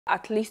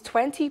At least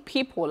 20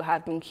 people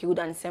have been killed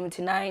and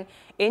 79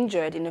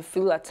 injured in a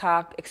fuel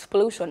attack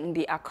explosion in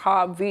the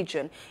Akkar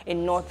region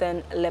in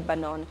northern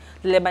Lebanon.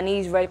 The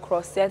Lebanese Red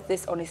Cross said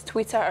this on its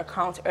Twitter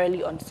account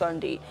early on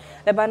Sunday.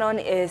 Lebanon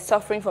is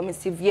suffering from a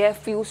severe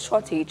fuel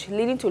shortage,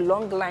 leading to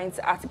long lines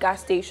at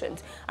gas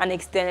stations and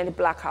extended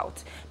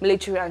blackouts.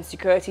 Military and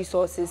security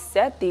sources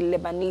said the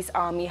Lebanese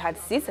army had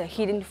seized a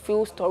hidden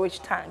fuel storage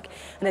tank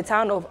in the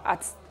town of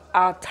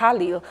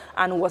Talil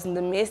and was in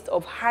the midst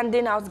of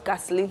handing out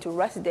gasoline to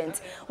residents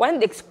when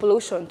the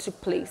explosion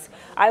took place.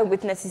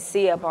 Eyewitnesses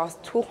say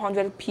about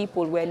 200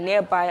 people were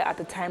nearby at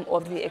the time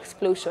of the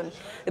explosion.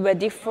 There were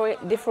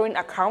differing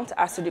accounts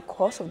as to the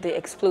cause of the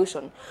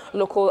explosion.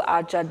 Local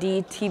Al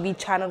Jadid TV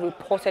channel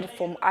reported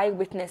from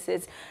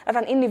eyewitnesses that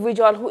an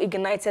individual who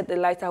ignited the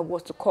lighter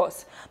was the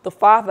cause. The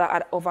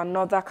father of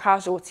another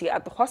casualty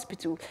at the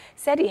hospital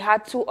said he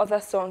had two other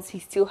sons he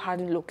still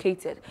hadn't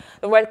located.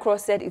 The Red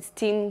Cross said its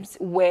teams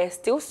were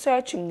still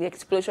searching the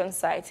explosion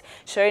site,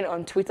 sharing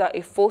on Twitter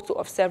a photo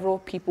of several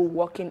people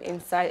walking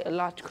inside a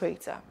large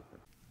crater.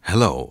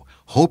 Hello,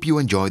 hope you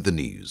enjoyed the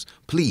news.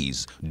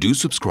 Please do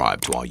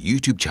subscribe to our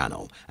YouTube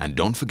channel and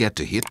don't forget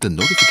to hit the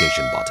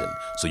notification button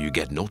so you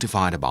get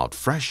notified about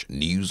fresh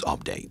news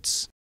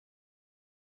updates.